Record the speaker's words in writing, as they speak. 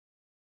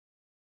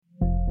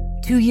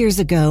2 years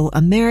ago,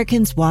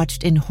 Americans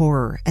watched in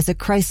horror as a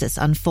crisis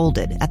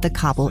unfolded at the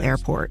Kabul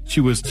airport.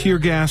 She was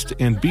tear-gassed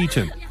and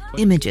beaten.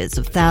 Images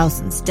of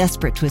thousands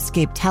desperate to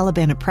escape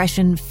Taliban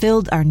oppression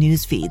filled our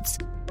news feeds.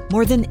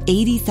 More than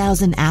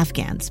 80,000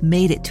 Afghans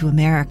made it to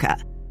America.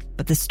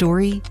 But the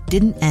story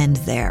didn't end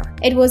there.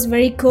 It was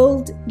very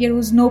cold. There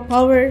was no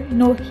power,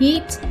 no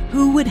heat.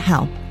 Who would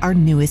help our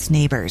newest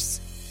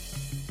neighbors?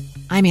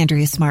 I'm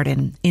Andrea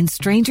Smartin. In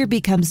Stranger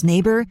Becomes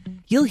Neighbor,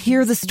 you'll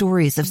hear the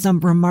stories of some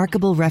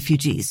remarkable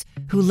refugees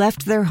who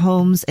left their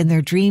homes and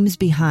their dreams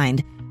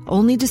behind,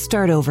 only to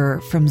start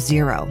over from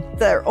zero.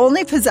 Their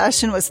only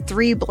possession was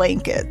 3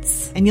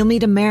 blankets. And you'll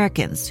meet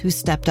Americans who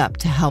stepped up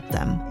to help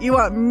them. You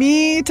want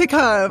me to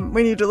come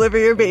when you deliver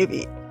your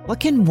baby. What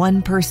can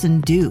one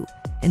person do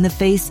in the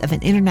face of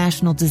an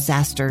international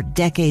disaster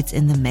decades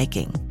in the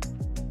making?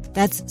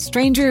 That's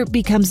Stranger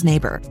Becomes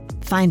Neighbor.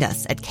 Find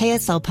us at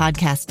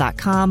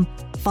kslpodcast.com.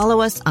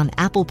 Follow us on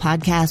Apple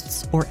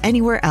Podcasts or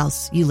anywhere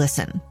else you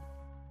listen.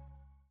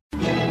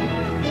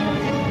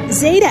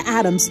 Zeta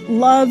Adams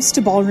loves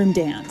to ballroom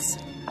dance.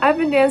 I've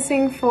been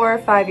dancing for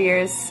 5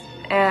 years,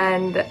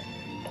 and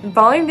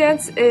ballroom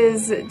dance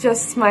is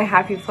just my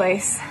happy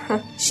place.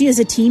 She is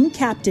a team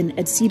captain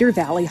at Cedar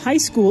Valley High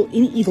School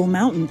in Eagle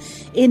Mountain.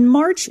 In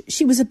March,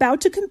 she was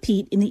about to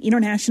compete in the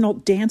International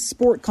Dance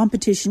Sport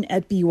Competition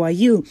at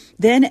BYU.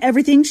 Then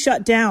everything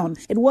shut down.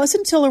 It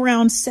wasn't until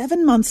around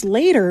 7 months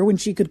later when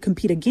she could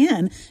compete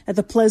again at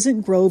the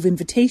Pleasant Grove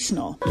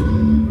Invitational.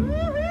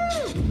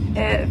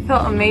 It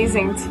felt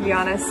amazing, to be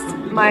honest.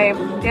 My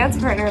dance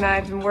partner and I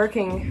have been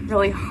working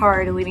really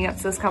hard leading up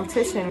to this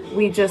competition.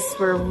 We just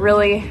were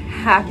really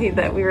happy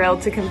that we were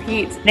able to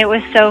compete. It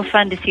was so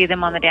fun to see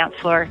them on the dance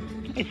floor.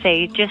 I'd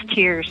say just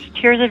tears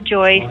of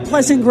joy.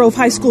 Pleasant Grove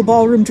High School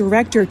Ballroom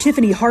Director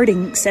Tiffany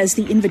Harding says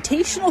the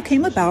Invitational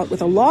came about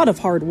with a lot of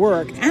hard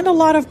work and a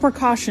lot of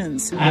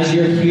precautions. As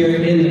you're here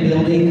in the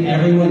building,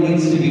 everyone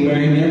needs to be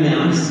wearing their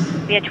masks.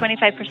 We had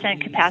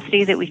 25%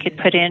 capacity that we could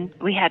put in.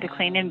 We had to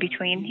clean in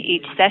between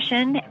each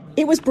session.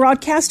 It was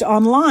broadcast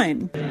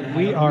online.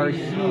 We are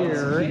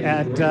here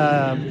at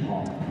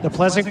the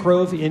Pleasant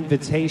Grove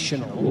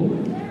Invitational,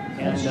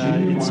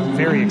 and it's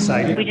very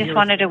exciting. We just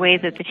wanted a way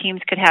that the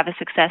teams could have a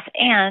success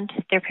and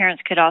their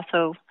parents could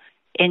also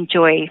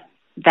enjoy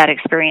that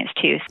experience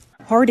too.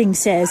 Harding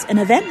says an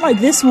event like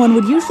this one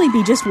would usually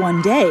be just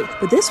one day,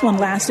 but this one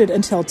lasted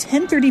until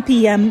 10:30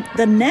 p.m.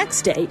 the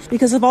next day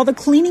because of all the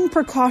cleaning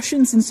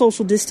precautions and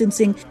social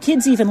distancing.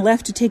 Kids even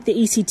left to take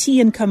the ACT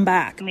and come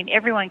back. I mean,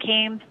 everyone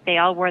came, they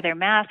all wore their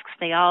masks,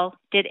 they all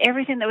did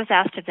everything that was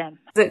asked of them.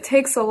 It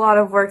takes a lot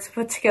of work to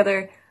put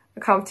together a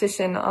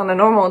competition on a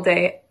normal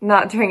day,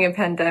 not during a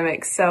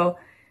pandemic, so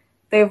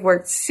they've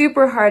worked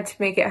super hard to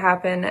make it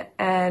happen,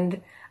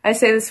 and I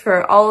say this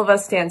for all of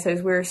us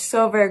dancers. We're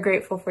so very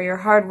grateful for your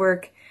hard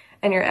work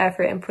and your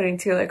effort in putting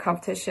together a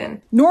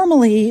competition.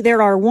 Normally,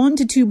 there are 1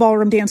 to 2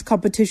 ballroom dance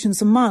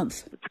competitions a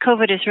month.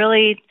 COVID has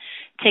really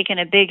taken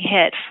a big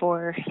hit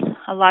for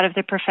a lot of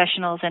the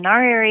professionals in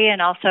our area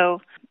and also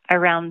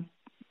around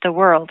the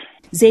world.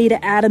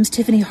 Zeta Adams,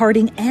 Tiffany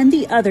Harding, and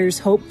the others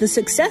hope the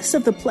success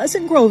of the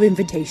Pleasant Grove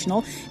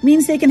Invitational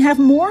means they can have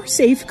more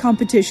safe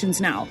competitions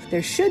now.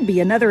 There should be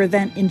another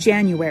event in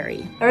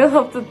January. I really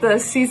hope that the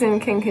season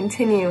can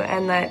continue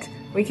and that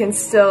we can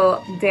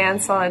still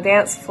dance on a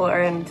dance floor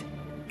and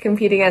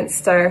compete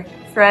against our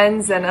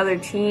friends and other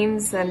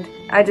teams. And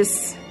I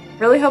just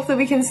really hope that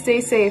we can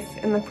stay safe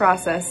in the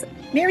process.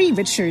 Mary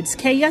Richards,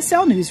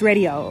 KSL News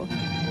Radio.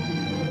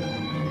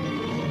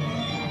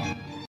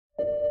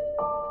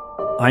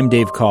 I'm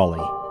Dave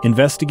Cawley,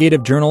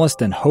 investigative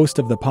journalist and host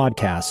of the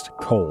podcast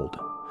Cold.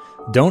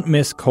 Don't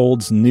miss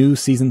Cold's new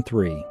Season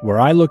 3, where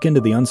I look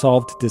into the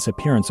unsolved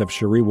disappearance of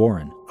Cherie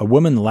Warren, a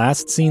woman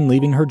last seen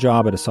leaving her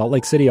job at a Salt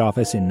Lake City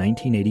office in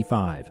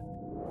 1985.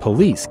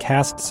 Police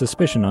cast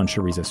suspicion on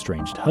Cherie's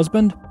estranged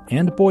husband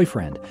and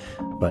boyfriend,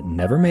 but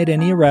never made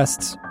any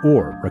arrests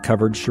or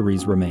recovered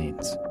Cherie's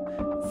remains.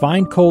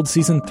 Find Cold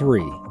Season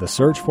 3, The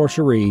Search for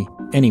Cherie,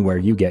 anywhere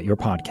you get your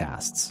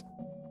podcasts.